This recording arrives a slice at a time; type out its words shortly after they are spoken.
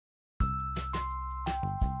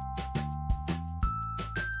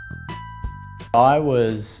I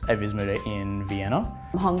was a Vis Moot in Vienna.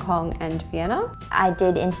 Hong Kong and Vienna. I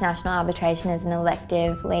did international arbitration as an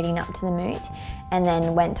elective leading up to the Moot, and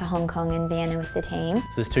then went to Hong Kong and Vienna with the team. So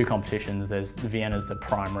there's two competitions. There's Vienna's the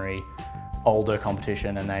primary older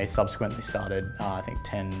competition, and they subsequently started, I think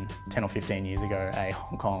 10 or 15 years ago, a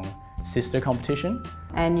Hong Kong sister competition.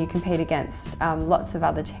 And you compete against lots of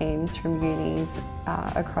other teams from unis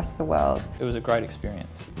across the world. It was a great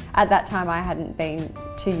experience. At that time I hadn't been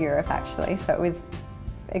to Europe actually, so it was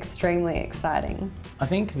extremely exciting. I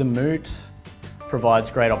think the Moot provides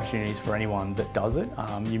great opportunities for anyone that does it.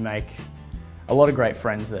 You make a lot of great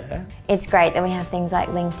friends there. It's great that we have things like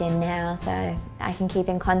LinkedIn now, so I can keep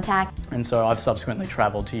in contact. And so I've subsequently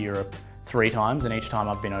travelled to Europe 3 times, and each time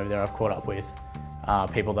I've been over there I've caught up with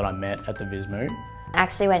people that I met at the Vis Moot. I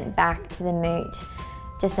actually went back to the Moot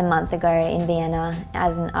just a month ago in Vienna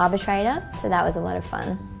as an arbitrator, so that was a lot of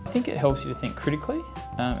fun. I think it helps you to think critically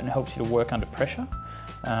and it helps you to work under pressure.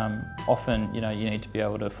 Often, you need to be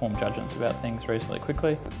able to form judgments about things reasonably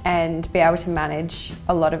quickly. And be able to manage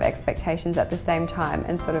a lot of expectations at the same time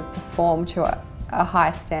and sort of perform to a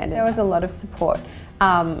high standard. There was a lot of support.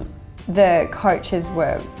 The coaches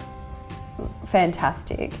were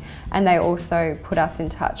fantastic, and they also put us in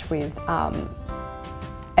touch with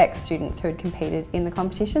ex-students who had competed in the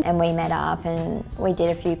competition. And we met up and we did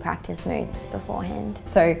a few practice moots beforehand.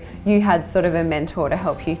 So you had sort of a mentor to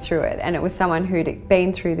help you through it, and it was someone who'd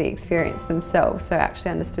been through the experience themselves, so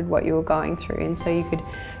actually understood what you were going through, and so you could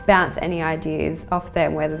bounce any ideas off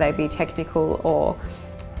them, whether they be technical or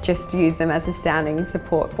just use them as a sounding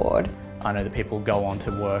support board. I know that people go on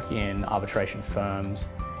to work in arbitration firms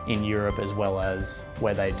in Europe, as well as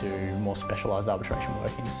where they do more specialised arbitration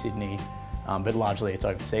work in Sydney, but largely it's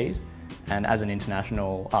overseas. And as an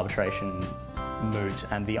international arbitration moot,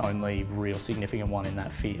 and the only real significant one in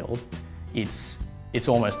that field, it's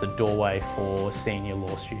almost a doorway for senior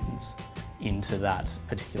law students into that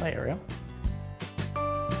particular area.